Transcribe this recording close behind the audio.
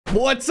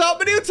What's up,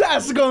 my dudes?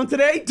 How's it going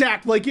today?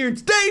 dakblake here, and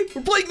today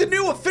we're playing the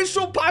new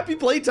official Poppy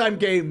Playtime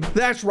game.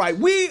 That's right,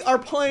 we are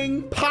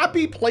playing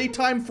Poppy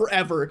Playtime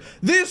Forever.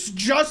 This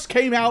just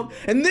came out,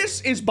 and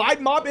this is by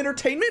Mob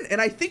Entertainment, and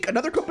I think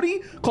another company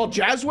called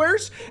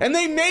Jazwares, and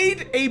they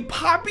made a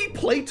Poppy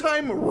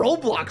Playtime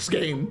Roblox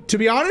game. To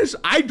be honest,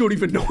 I don't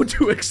even know what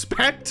to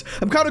expect.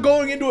 I'm kind of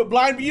going into it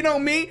blind, but you know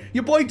me,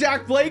 your boy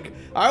dakblake.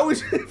 I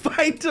always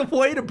find a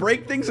way to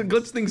break things and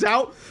glitch things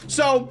out.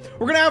 So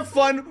we're gonna have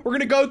fun. We're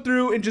gonna go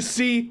through and just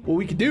see what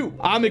we can do.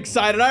 I'm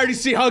excited. I already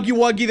see Huggy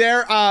Wuggy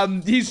there.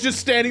 He's just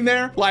standing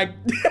there like,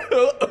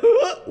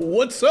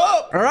 what's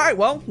up? All right,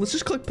 well, let's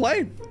just click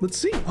play. Let's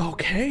see.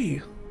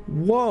 Okay.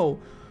 Whoa.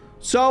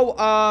 So,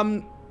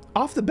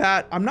 off the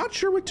bat, I'm not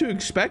sure what to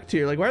expect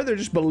here. Like, why are there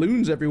just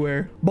balloons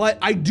everywhere? But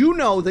I do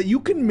know that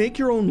you can make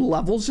your own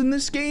levels in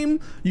this game.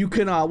 You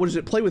can,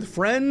 play with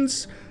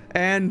friends.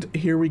 And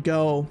here we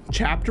go.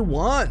 Chapter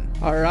 1.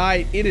 All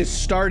right, it is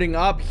starting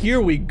up. Here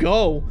we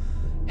go.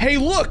 Hey,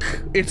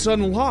 look, it's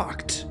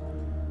unlocked.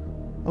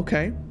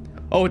 Okay.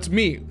 Oh, it's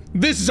me.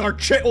 This is our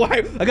oh,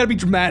 I gotta be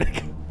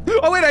dramatic.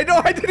 Oh, wait, I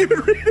know, I didn't even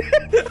read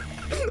it.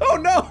 Oh,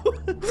 no.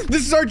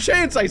 This is our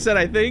chance, I said,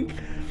 I think.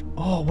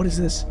 Oh, what is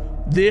this?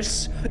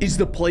 This is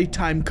the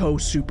Playtime Co.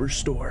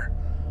 Superstore.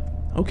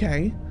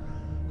 Okay.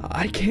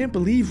 I can't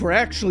believe we're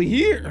actually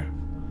here.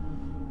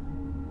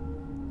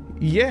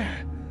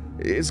 Yeah.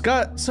 It's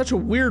got such a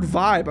weird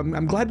vibe.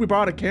 I'm glad we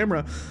brought a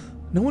camera.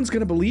 No one's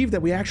gonna believe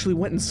that we actually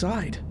went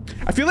inside.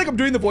 I feel like I'm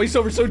doing the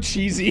voiceover so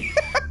cheesy.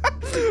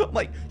 I'm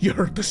like, you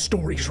heard the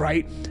stories,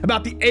 right?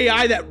 About the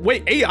AI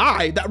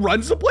that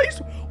runs the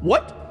place?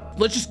 What?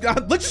 Let's just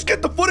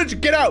get the footage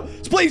and get out.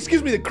 This place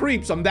gives me the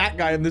creeps. I'm that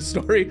guy in this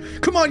story.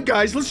 Come on,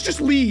 guys, let's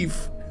just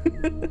leave.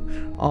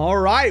 All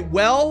right,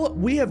 well,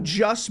 we have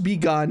just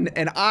begun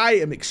and I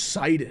am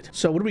excited.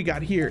 So what do we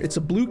got here? It's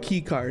a blue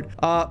key card.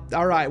 All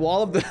right, well,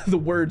 all of the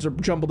words are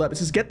jumbled up. It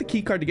says get the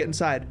key card to get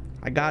inside.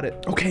 I got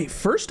it. Okay,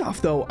 first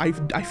off though, I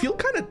feel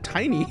kind of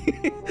tiny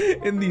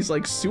in these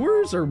like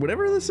sewers or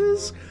whatever this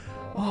is.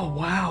 Oh,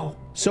 wow.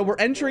 So we're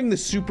entering the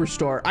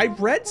Superstore. I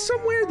read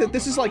somewhere that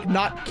this is like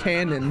not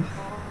canon.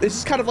 This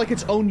is kind of like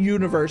its own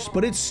universe,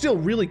 but it's still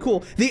really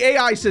cool. The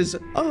AI says,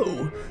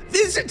 oh,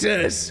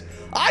 visitors.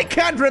 I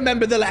can't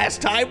remember the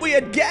last time we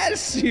had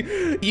guests.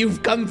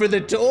 You've come for the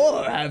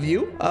tour, have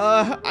you?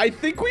 I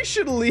think we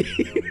should leave.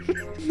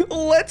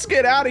 Let's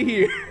get out of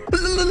here.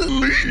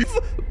 Leave?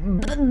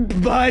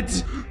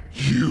 But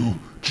You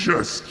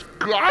just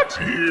got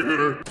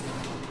here.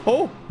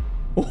 oh.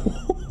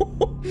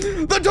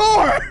 The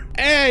door!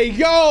 Hey,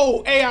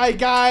 yo, AI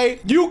guy.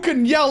 You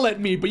can yell at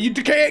me, but you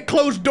can't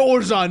close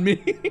doors on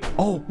me.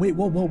 Oh, wait,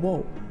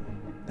 whoa.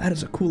 That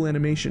is a cool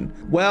animation.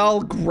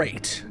 Well,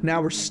 great.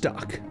 Now we're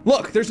stuck.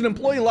 Look, there's an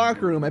employee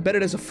locker room. I bet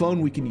it has a phone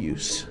we can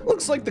use.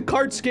 Looks like the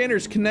card scanner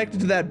is connected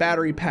to that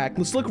battery pack.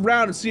 Let's look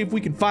around and see if we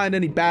can find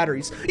any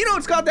batteries. You know,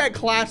 it's got that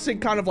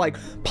classic kind of like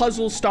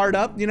puzzle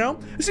startup, you know?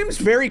 It seems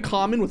very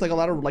common with like a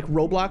lot of like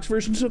Roblox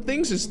versions of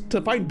things is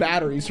to find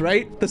batteries,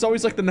 right? That's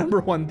always like the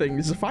 #1 thing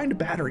is to find a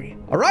battery.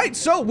 All right,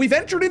 so we've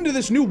entered into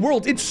this new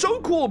world. It's so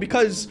cool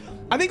because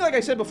I think, like I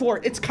said before,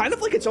 it's kind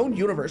of like its own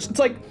universe. It's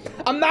like,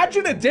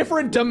 imagine a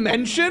different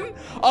dimension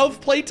of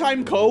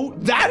Playtime Co.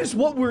 That is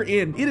what we're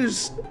in. It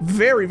is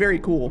very, very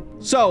cool.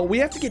 So we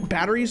have to get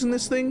batteries in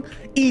this thing.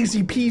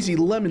 Easy peasy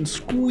lemon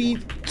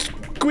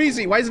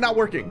squeezy. Why is it not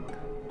working?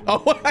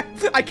 Oh,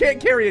 I can't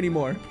carry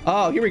anymore.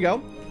 Oh, here we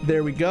go.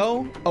 There we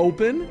go.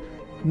 Open.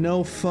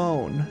 No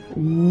phone.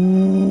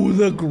 Ooh,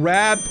 the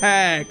grab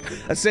pack.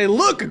 I say,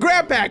 look, a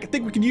grab pack. I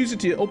think we can use it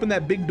to open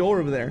that big door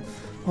over there.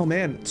 Oh,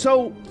 man.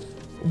 So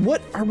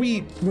what are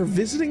we're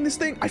visiting this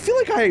thing? I feel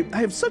like I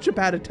have such a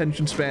bad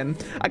attention span.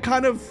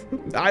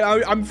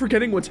 I'm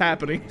forgetting what's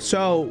happening.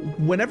 So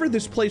whenever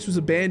this place was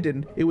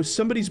abandoned, it was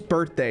somebody's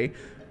birthday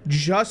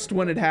just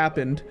when it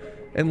happened.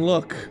 And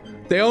look,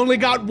 they only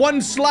got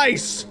one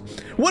slice.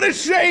 What a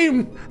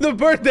shame. The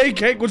birthday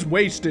cake was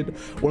wasted.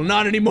 Well,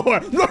 not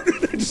anymore.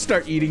 Just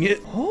start eating it.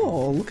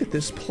 Oh, look at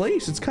this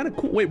place. It's kind of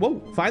cool. Wait, whoa,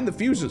 find the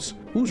fuses.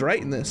 Who's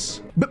writing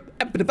this?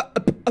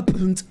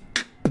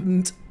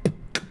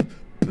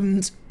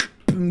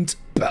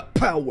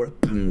 Power.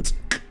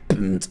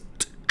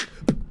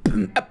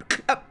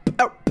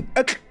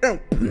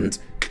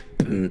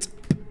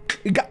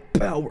 You got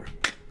power.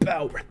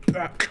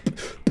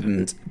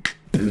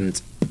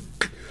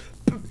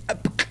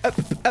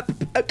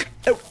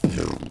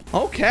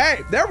 Okay,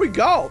 there we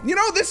go. You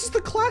know, this is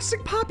the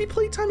classic Poppy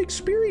Playtime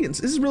experience.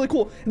 This is really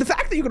cool. And the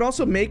fact that you can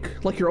also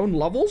make like your own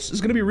levels is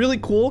gonna be really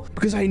cool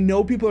because I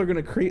know people are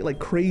gonna create like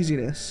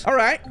craziness. All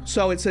right,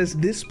 so it says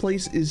this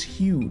place is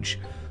huge.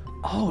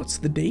 Oh, it's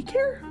the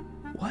daycare?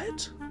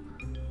 What?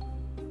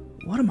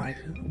 What am I?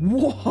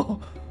 Whoa.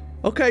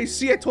 Okay,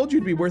 see, I told you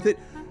it'd be worth it.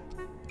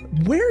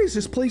 Where is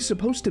this place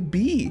supposed to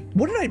be?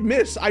 What did I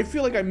miss? I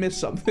feel like I missed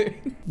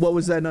something. What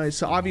was that noise?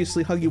 So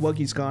obviously Huggy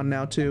Wuggy's gone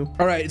now too.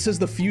 All right, it says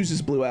the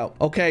fuses blew out.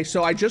 Okay,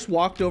 so I just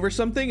walked over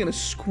something and a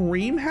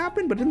scream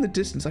happened, but in the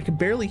distance, I could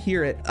barely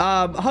hear it.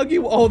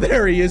 Huggy, oh,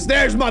 there he is.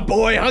 There's my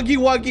boy, Huggy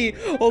Wuggy.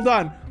 Hold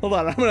on, I'm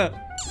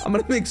gonna, I'm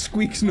gonna make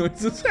squeaks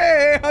noises.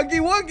 Hey, Huggy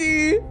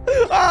Wuggy.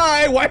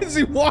 Hi, why is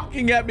he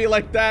walking at me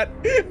like that?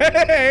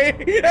 Hey,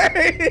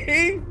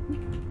 hey.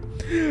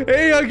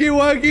 Hey, Huggy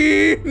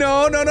Wuggy.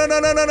 No.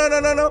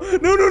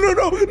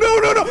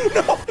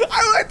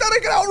 I thought I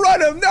could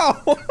outrun him. No.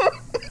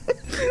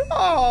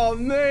 Oh,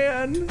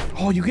 man.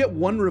 Oh, you get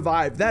 1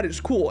 revive. That is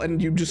cool. And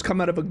you just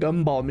come out of a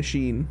gumball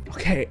machine.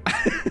 Okay.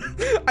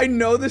 I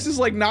know this is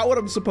like not what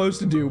I'm supposed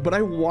to do, but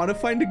I want to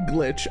find a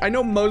glitch. I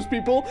know most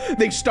people,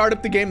 they start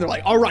up the game. They're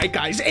like, all right,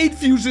 guys, 8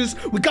 fuses.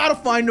 We got to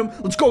find them.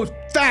 Let's go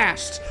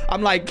fast.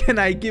 I'm like, can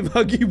I give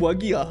Huggy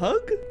Wuggy a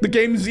hug? The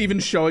game's even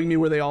showing me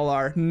where they all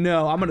are.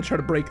 No, I'm going to try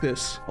to break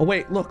this. Oh,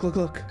 wait, look.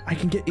 I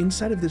can get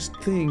inside of this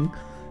thing.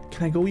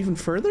 Can I go even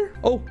further?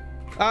 Oh.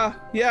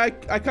 Yeah,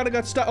 I kind of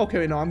got stuck.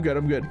 Okay, no, I'm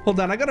good. Hold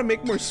on, I gotta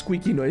make more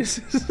squeaky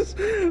noises.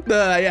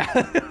 Yeah,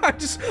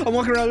 I'm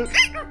walking around.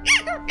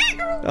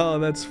 Oh,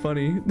 that's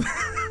funny.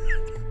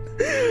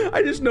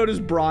 I just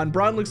noticed Braun.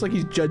 Braun looks like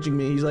he's judging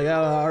me. He's like,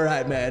 oh, all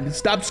right, man,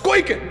 stop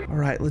squeaking. All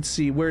right, let's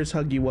see. Where's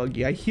Huggy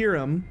Wuggy? I hear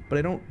him, but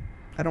I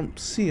don't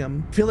see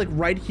him. I feel like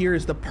right here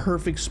is the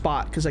perfect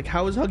spot because like,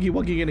 how is Huggy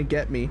Wuggy gonna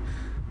get me?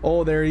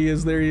 Oh, there he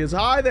is.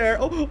 Hi there.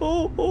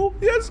 Oh,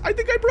 yes, I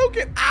think I broke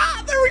it.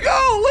 Ah, there we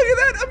go. Look at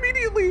that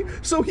immediately.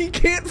 So he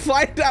can't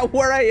find out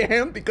where I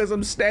am because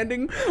I'm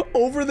standing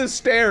over the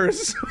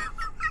stairs.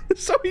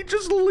 So he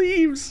just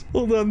leaves.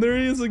 Hold on, there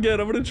he is again.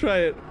 I'm gonna try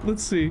it.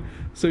 Let's see.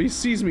 So he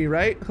sees me,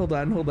 right? Hold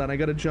on. I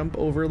gotta jump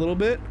over a little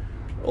bit.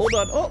 Hold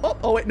on.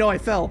 Oh, wait, no, I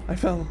fell.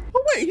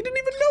 Oh, wait, he didn't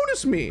even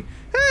notice me.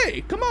 Hey,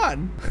 come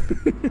on.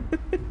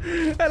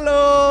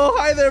 Hello.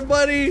 Hi there,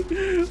 buddy.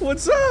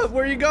 What's up?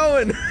 Where are you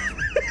going?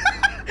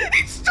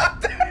 He's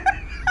stuck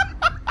there.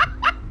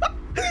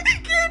 He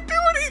can't do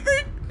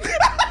anything.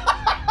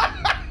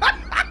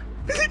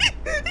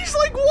 He's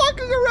like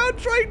walking around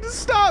trying to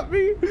stop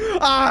me.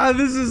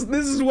 This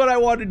is what I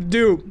wanted to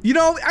do. You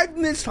know, I've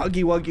missed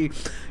Huggy Wuggy.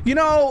 You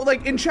know,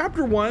 like in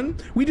chapter 1,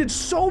 we did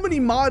so many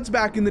mods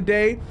back in the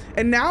day,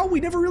 and now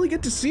we never really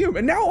get to see him.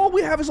 And now all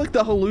we have is like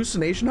the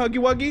hallucination Huggy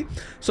Wuggy.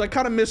 So I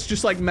kind of miss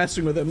just like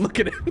messing with him. Look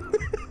at him.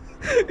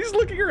 He's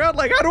looking around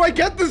like, how do I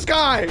get this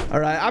guy? All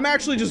right, I'm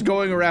actually just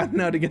going around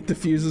now to get the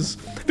fuses.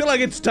 I feel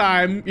like it's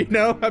time, you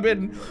know? I've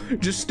been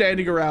just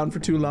standing around for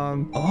too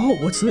long. Oh,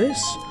 what's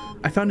this?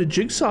 I found a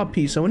jigsaw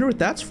piece. I wonder what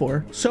that's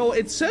for. So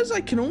it says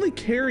I can only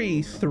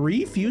carry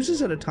 3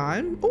 fuses at a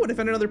time. Oh, and I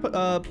found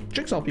another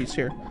jigsaw piece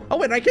here. Oh,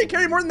 wait, I can't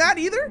carry more than that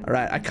either? All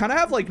right, I kind of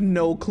have like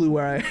no clue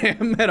where I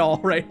am at all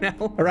right now.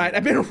 All right,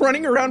 I've been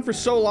running around for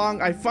so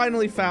long. I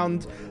finally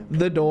found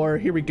the door.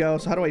 Here we go.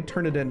 So how do I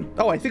turn it in?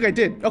 Oh, I think I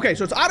did. Okay,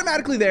 so it's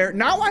automatically there.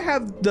 Now I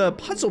have the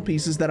puzzle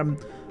pieces that I'm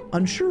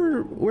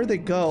unsure where they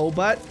go,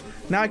 but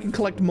now I can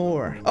collect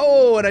more.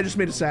 Oh, and I just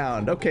made a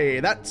sound. Okay,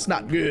 that's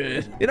not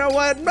good. You know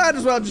what? Might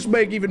as well just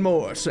make even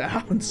more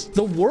sounds.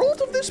 The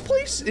world of this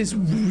place is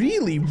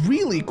really,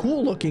 really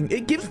cool looking.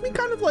 It gives me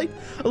kind of like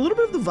a little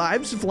bit of the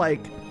vibes of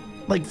like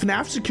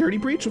FNAF Security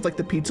Breach with like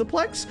the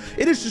Pizzaplex.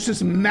 It is just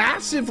this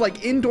massive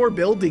like indoor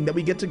building that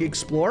we get to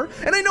explore.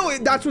 And I know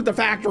that's what the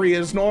factory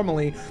is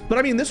normally, but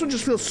I mean, this one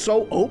just feels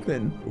so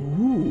open.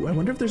 Ooh, I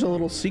wonder if there's a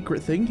little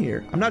secret thing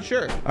here. I'm not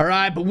sure. All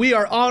right, but we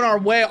are on our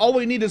way. All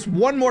we need is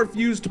 1 more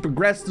fuse to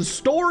progress the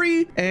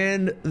story,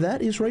 and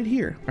that is right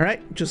here. All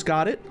right, just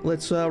got it.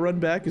 Let's run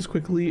back as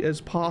quickly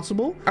as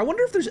possible. I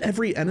wonder if there's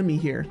every enemy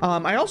here.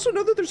 I also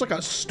know that there's like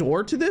a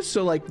store to this,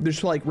 so like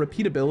there's like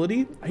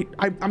repeatability.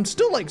 I'm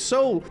still like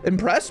so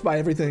impressed by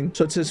everything.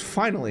 So it says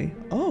finally.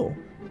 Oh,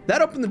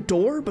 that opened the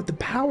door, but the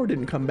power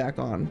didn't come back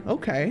on.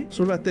 Okay,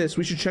 so what about this?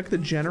 We should check the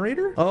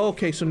generator. Oh,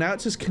 okay, so now it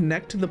says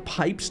connect to the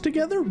pipes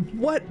together.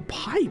 What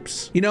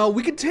pipes? You know,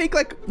 we could take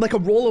like a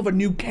role of a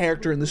new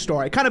character in the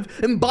story, kind of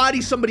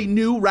embody somebody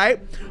new, right?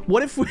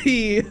 What if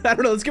we, I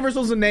don't know, let's give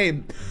ourselves a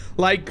name.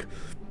 Like,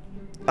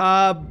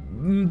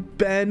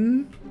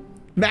 Ben,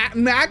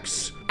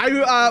 Max,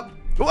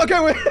 okay,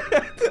 wait.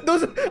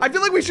 I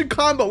feel like we should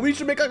combo. We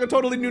should make like a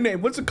totally new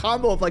name. What's a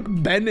combo of like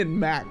Ben and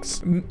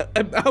Max?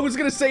 I was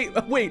gonna say,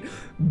 wait,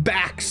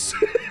 Backs.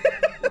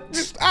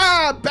 Just,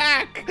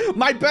 back,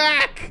 my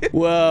back.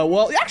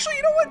 Well, actually,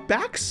 you know what?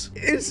 Backs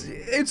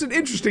it's an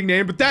interesting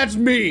name, but that's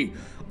me.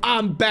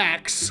 I'm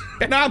Backs,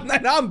 and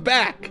I'm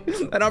back,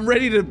 and I'm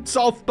ready to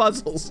solve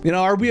puzzles. You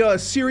know, are we a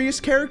serious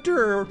character,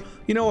 or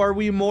you know, are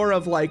we more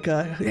of like,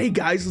 hey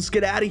guys, let's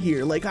get out of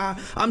here? Like,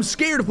 I'm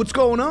scared of what's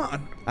going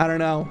on. I don't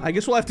know. I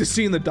guess we'll have to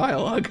see in the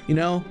dialogue. You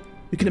know,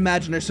 we can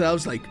imagine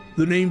ourselves like,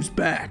 the name's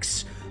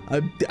Backs.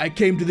 I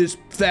came to this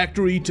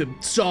factory to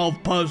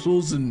solve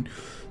puzzles and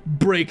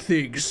break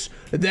things.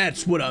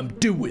 That's what I'm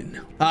doing.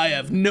 I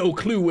have no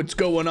clue what's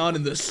going on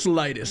in the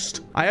slightest.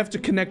 I have to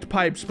connect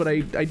pipes, but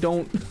I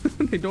don't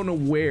I don't know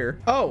where.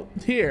 Oh,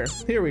 here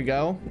we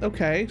go.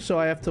 Okay, so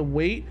I have to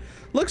wait.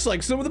 Looks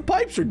like some of the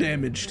pipes are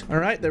damaged. All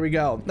right, there we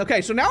go.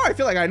 Okay, so now I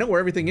feel like I know where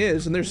everything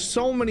is, and there's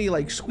so many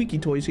like squeaky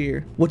toys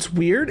here. What's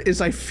weird is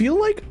I feel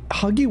like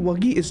Huggy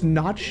Wuggy is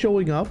not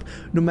showing up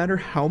no matter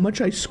how much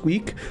I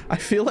squeak. I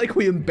feel like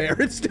we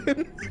embarrassed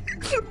him.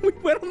 We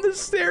went on the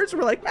stairs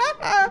and we're like,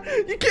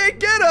 you can't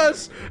get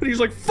us. And he's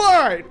like,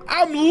 fine,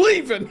 I'm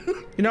leaving.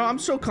 You know, I'm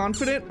so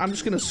confident. I'm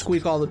just gonna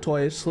squeak all the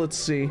toys. Let's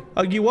see.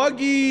 Huggy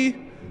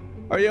Wuggy,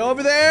 are you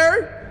over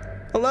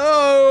there?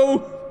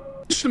 Hello?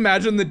 Just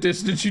imagine the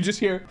distance you just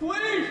hear.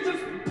 Please,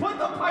 just put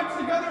the pipes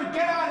together and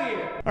get out of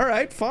here. All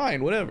right,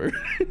 fine, whatever.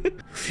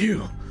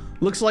 Phew.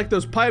 Looks like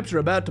those pipes are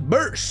about to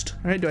burst.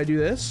 All right, do I do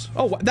this?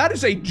 Oh, that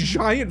is a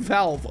giant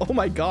valve. Oh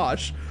my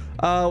gosh.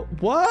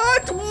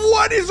 What?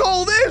 What is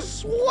all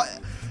this?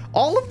 What?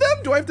 All of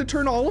them? Do I have to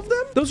turn all of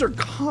them? Those are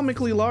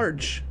comically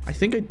large. I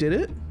think I did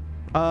it.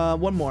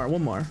 One more.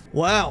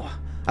 Wow.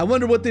 I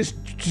wonder what this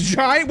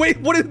giant, wait,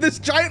 what is this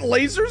giant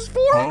lasers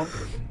for? Huh?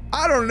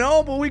 I don't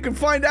know, but we can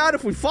find out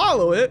if we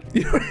follow it.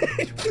 You know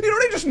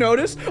what I just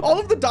noticed? All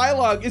of the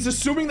dialogue is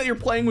assuming that you're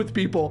playing with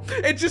people.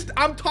 It just,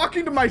 I'm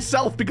talking to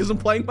myself because I'm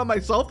playing by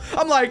myself.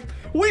 I'm like,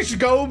 we should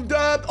go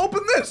open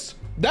this.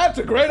 That's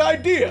a great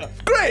idea.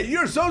 Great,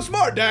 you're so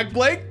smart,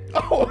 dakblake.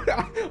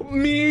 Oh,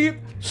 me?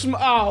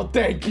 Oh,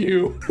 thank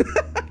you.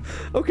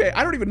 Okay,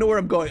 I don't even know where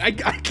I'm going. I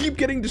keep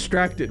getting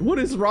distracted. What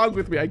is wrong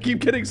with me? I keep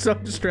getting so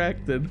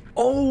distracted.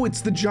 Oh, it's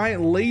the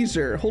giant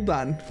laser. Hold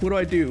on, what do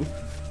I do?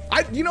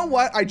 You know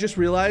what? I just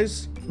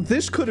realized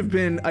this could have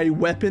been a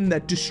weapon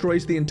that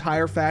destroys the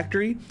entire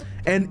factory.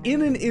 And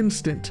in an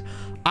instant,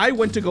 I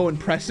went to go and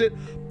press it.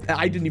 And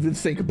I didn't even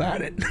think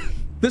about it.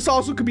 This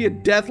also could be a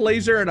death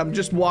laser and I'm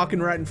just walking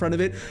right in front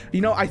of it. You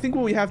know, I think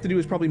what we have to do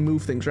is probably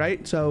move things,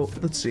 right? So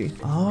let's see.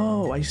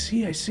 Oh, I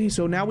see.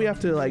 So now we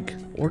have to like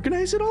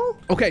organize it all?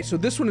 Okay, so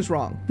this one is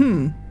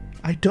wrong.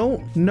 I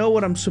don't know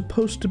what I'm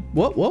supposed to,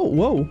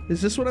 whoa.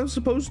 Is this what I'm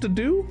supposed to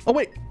do? Oh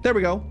wait, there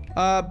we go.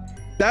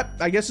 That,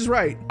 I guess, is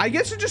right. I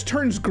guess it just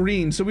turns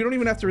green, so we don't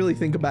even have to really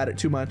think about it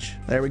too much.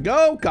 There we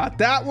go, got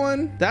that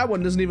one. That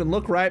one doesn't even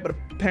look right, but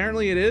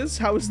apparently it is.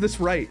 How is this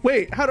right?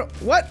 Wait,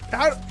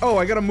 oh,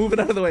 I gotta move it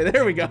out of the way.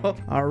 There we go.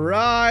 All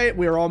right,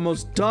 we are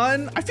almost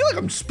done. I feel like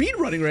I'm speed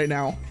running right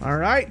now. All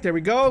right, there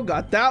we go,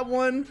 got that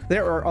one.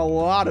 There are a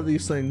lot of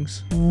these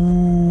things.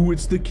 Ooh,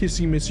 it's the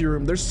Kissy Missy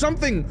room. There's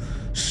something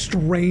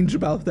strange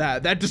about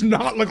that. That does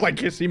not look like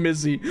Kissy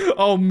Missy.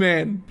 Oh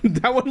man,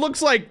 that one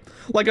looks like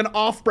an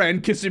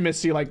off-brand Kissy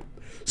Missy, like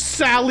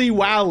Sally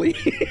Wally.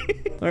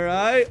 All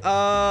right,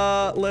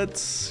 let's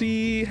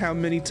see how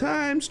many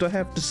times do I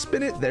have to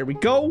spin it. There we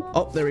go.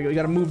 Oh, there we go. You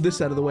gotta move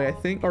this out of the way, I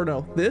think. Or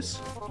no, this.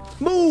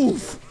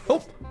 Move.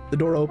 Oh, the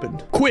door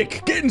opened.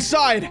 Quick, get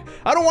inside.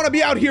 I don't want to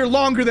be out here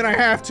longer than I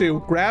have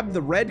to. Grab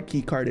the red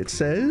key card, it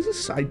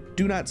says. I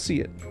do not see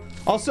it.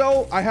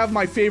 Also, I have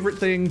my favorite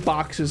thing,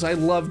 boxes. I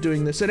love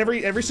doing this. And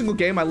every single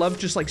game, I love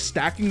just like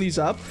stacking these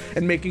up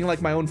and making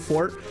like my own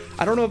fort.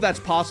 I don't know if that's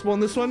possible in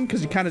this one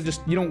because you kind of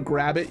just, you don't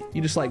grab it.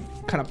 You just like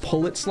kind of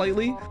pull it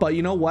slightly. But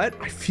you know what?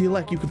 I feel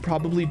like you could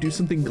probably do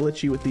something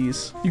glitchy with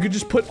these. You could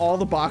just put all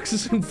the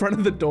boxes in front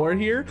of the door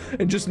here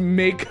and just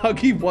make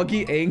Huggy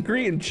Wuggy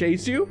angry and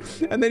chase you.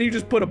 And then you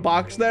just put a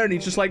box there and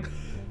he's just like,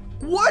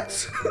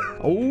 what?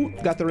 Oh,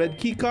 got the red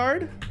key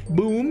card.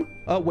 Boom.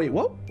 Wait,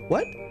 what?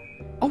 What?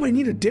 Oh, I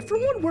need a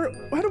different one?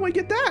 How do I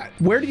get that?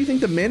 Where do you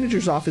think the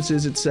manager's office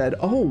is? It said.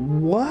 Oh,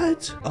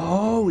 what?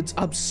 Oh, it's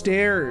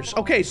upstairs.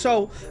 Okay,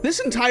 so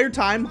this entire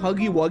time,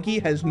 Huggy Wuggy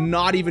has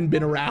not even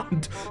been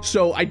around.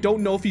 So I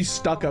don't know if he's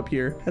stuck up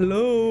here.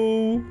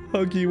 Hello,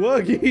 Huggy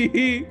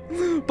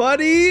Wuggy.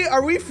 Buddy,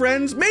 are we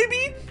friends?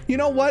 Maybe. You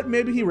know what?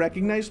 Maybe he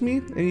recognized me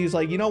and he's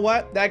like, you know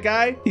what? That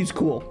guy, he's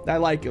cool. I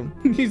like him.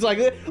 He's like,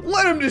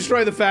 let him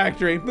destroy the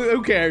factory.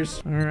 Who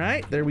cares? All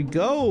right, there we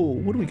go.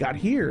 What do we got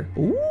here?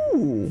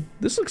 Ooh,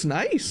 this looks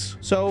nice.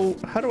 So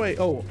how do I,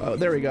 oh,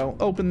 there we go.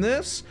 Open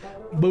this,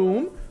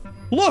 boom.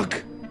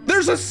 Look,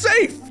 there's a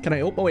safe. Can I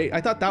open, oh wait,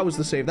 I thought that was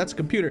the safe. That's a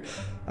computer.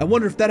 I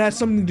wonder if that has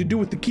something to do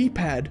with the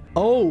keypad.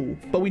 Oh,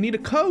 but we need a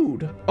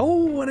code.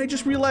 Oh, and I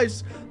just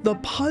realized the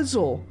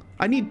puzzle.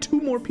 I need 2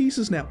 more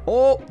pieces now.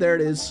 Oh, there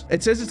it is.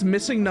 It says it's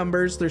missing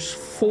numbers. There's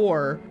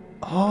 4.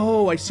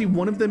 Oh, I see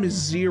one of them is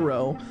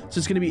 0. So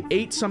it's gonna be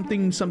 8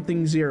 something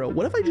something 0.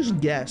 What if I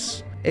just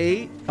guess?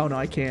 8, oh no,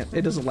 I can't.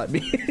 It doesn't let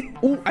me.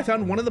 Oh, I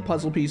found one of the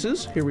puzzle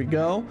pieces. Here we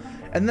go.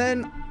 And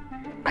then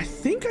I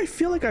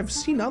feel like I've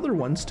seen other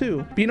ones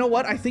too. But you know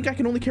what? I think I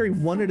can only carry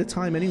 1 at a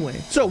time anyway.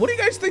 So what do you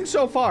guys think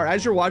so far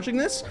as you're watching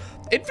this?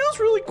 It feels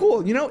really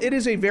cool. You know, it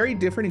is a very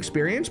different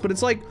experience, but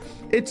it's like,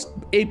 it's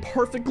a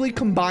perfectly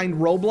combined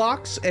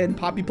Roblox and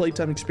Poppy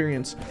Playtime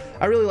experience.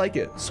 I really like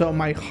it. So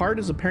my heart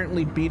is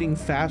apparently beating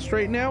fast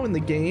right now in the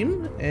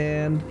game.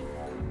 And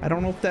I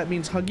don't know if that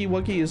means Huggy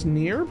Wuggy is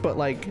near, but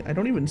like, I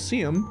don't even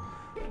see him.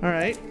 All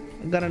right,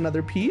 I got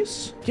another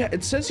piece. Yeah,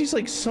 it says he's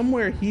like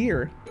somewhere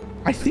here.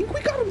 I think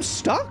we got him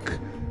stuck.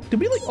 Did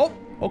we like, oh,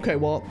 okay,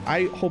 well,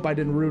 I hope I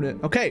didn't ruin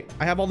it. Okay,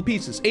 I have all the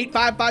pieces.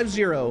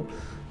 8550.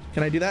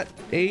 Can I do that?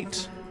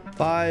 8,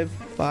 5,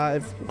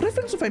 5. What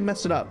happens if I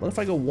mess it up? What if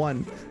I go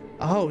 1?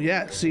 Oh,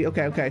 yeah, see,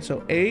 okay.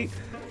 So 8,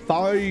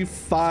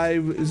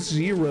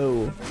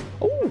 550.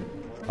 Oh.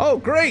 Oh,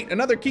 great.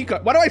 Another key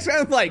card. Why do I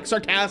sound like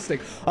sarcastic?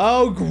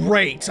 Oh,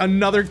 great.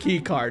 Another key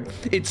card.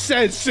 It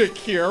says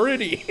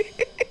security.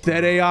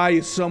 That AI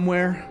is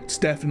somewhere. It's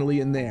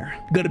definitely in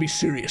there. Gotta be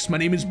serious. My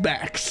name is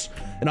Bax,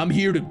 and I'm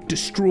here to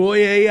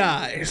destroy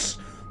AIs.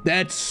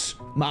 That's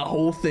my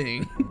whole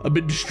thing. I've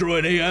been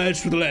destroying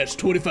AIs for the last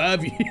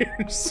 25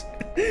 years.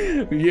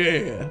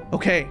 Yeah.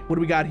 Okay, what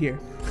do we got here?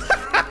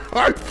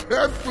 I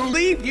can't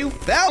believe You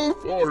fell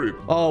for it.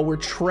 Oh, we're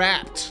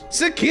trapped.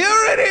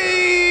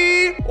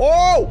 Security!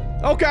 Oh,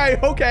 okay.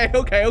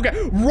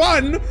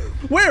 Run!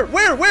 Where?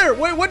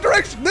 What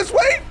direction? This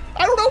way?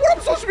 I don't know what I'm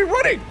supposed to be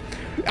running.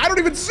 I don't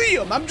even see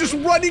him. I'm just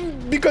running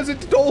because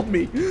it told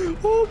me.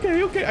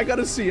 Okay. I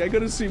gotta see.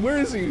 Where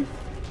is he?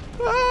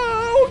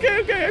 Ah,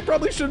 okay. I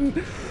probably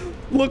shouldn't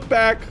look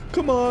back.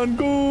 Come on,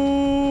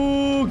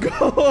 go.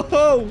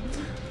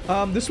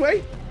 This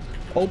way?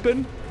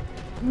 Open.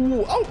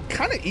 Ooh, oh,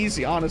 kind of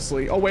easy,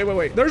 honestly. Oh,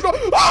 wait. There's no.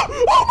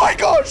 Oh my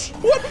gosh!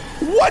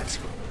 What?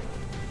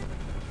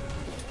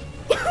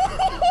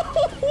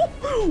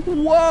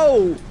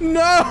 Whoa!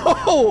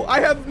 No! I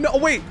have no.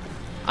 Wait.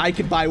 I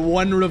can buy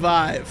one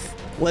revive.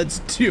 Let's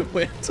do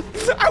it.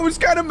 I was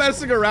kind of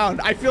messing around.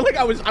 I feel like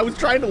I was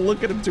trying to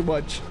look at him too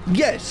much.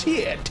 Yes,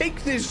 here,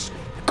 take this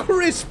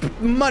crisp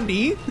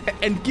money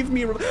and give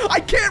me a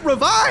I can't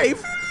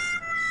revive.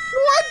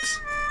 What?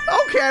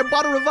 Okay, I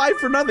bought a revive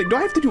for nothing. Do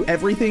I have to do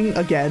everything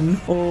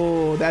again?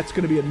 Oh, that's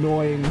gonna be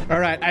annoying. All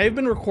right, I've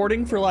been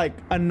recording for like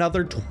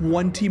another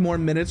 20 more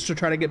minutes to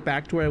try to get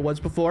back to where I was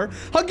before.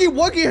 Huggy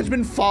Wuggy has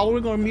been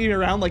following me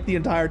around like the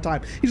entire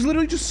time. He's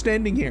literally just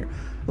standing here.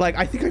 Like,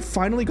 I think I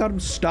finally got him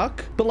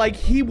stuck, but like,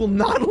 he will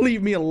not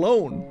leave me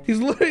alone.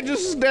 He's literally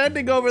just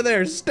standing over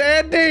there.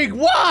 Standing!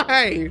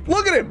 Why?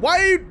 Look at him. Why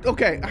are you?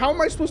 Okay, how am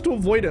I supposed to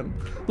avoid him?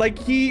 Like,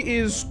 he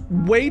is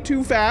way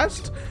too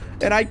fast,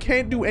 and I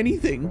can't do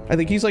anything. I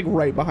think he's like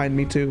right behind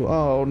me too.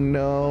 Oh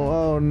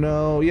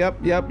no.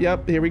 Yep.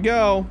 Here we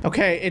go.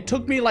 Okay, it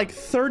took me like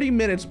 30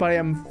 minutes, but I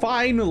am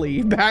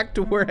finally back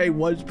to where I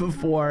was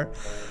before.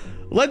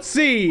 Let's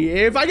see.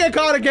 If I get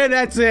caught again,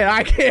 that's it.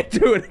 I can't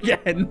do it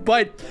again.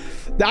 But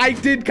I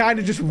did kind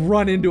of just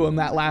run into him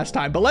that last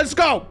time. But let's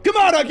go. Come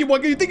on, Huggy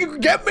Wuggy. You think you can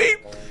get me?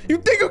 You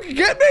think you can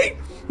get me?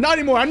 Not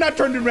anymore. I'm not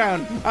turning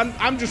around.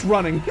 I'm just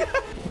running.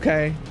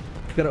 Okay.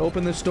 Gotta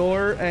open this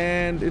door,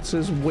 and it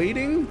says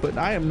waiting, but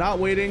I am not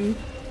waiting.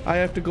 I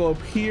have to go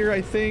up here,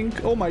 I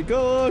think. Oh my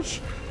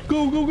gosh.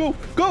 Go. What?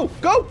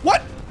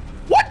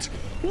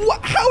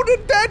 How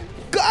did that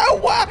go?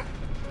 What?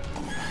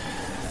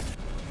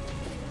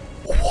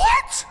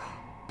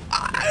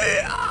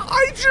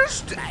 I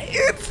just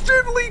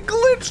instantly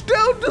glitched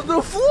down to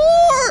the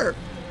floor.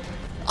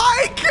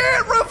 I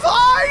can't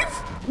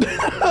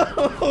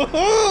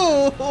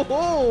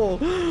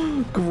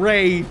revive.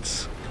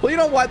 Great. Well, you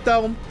know what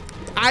though?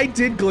 I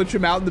did glitch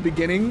him out in the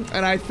beginning,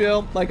 and I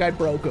feel like I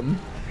broke him.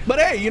 But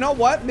hey, you know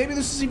what? Maybe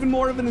this is even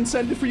more of an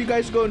incentive for you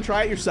guys to go and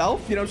try it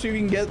yourself, you know, so you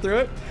can get through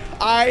it.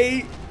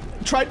 I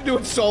tried to do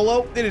it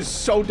solo. It is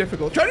so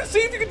difficult. Try to see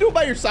if you can do it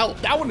by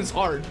yourself. That one is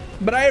hard.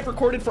 But I have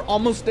recorded for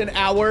almost an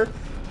hour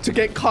to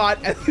get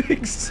caught at the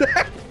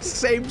exact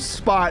same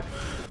spot.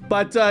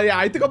 But yeah,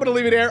 I think I'm gonna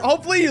leave it here.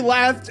 Hopefully you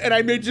laughed and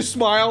I made you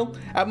smile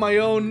at my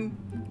own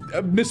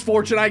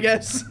misfortune, I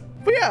guess.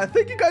 But yeah,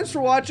 thank you guys for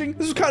watching.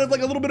 This is kind of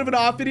like a little bit of an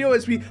off video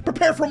as we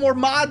prepare for more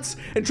mods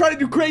and try to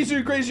do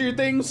crazier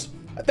things.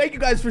 Thank you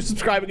guys for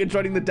subscribing and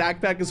joining the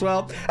DAC pack as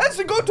well. As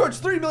we go towards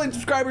 3 million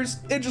subscribers,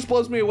 it just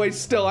blows me away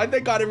still. I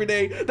thank God every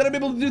day that I'm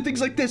able to do things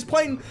like this,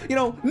 playing, you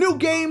know, new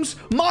games,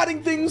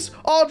 modding things,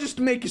 all just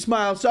to make you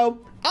smile. So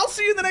I'll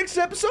see you in the next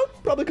episode,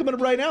 probably coming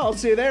up right now. I'll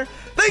see you there.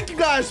 Thank you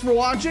guys for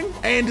watching,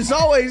 and as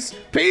always,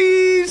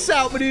 peace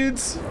out, my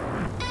dudes.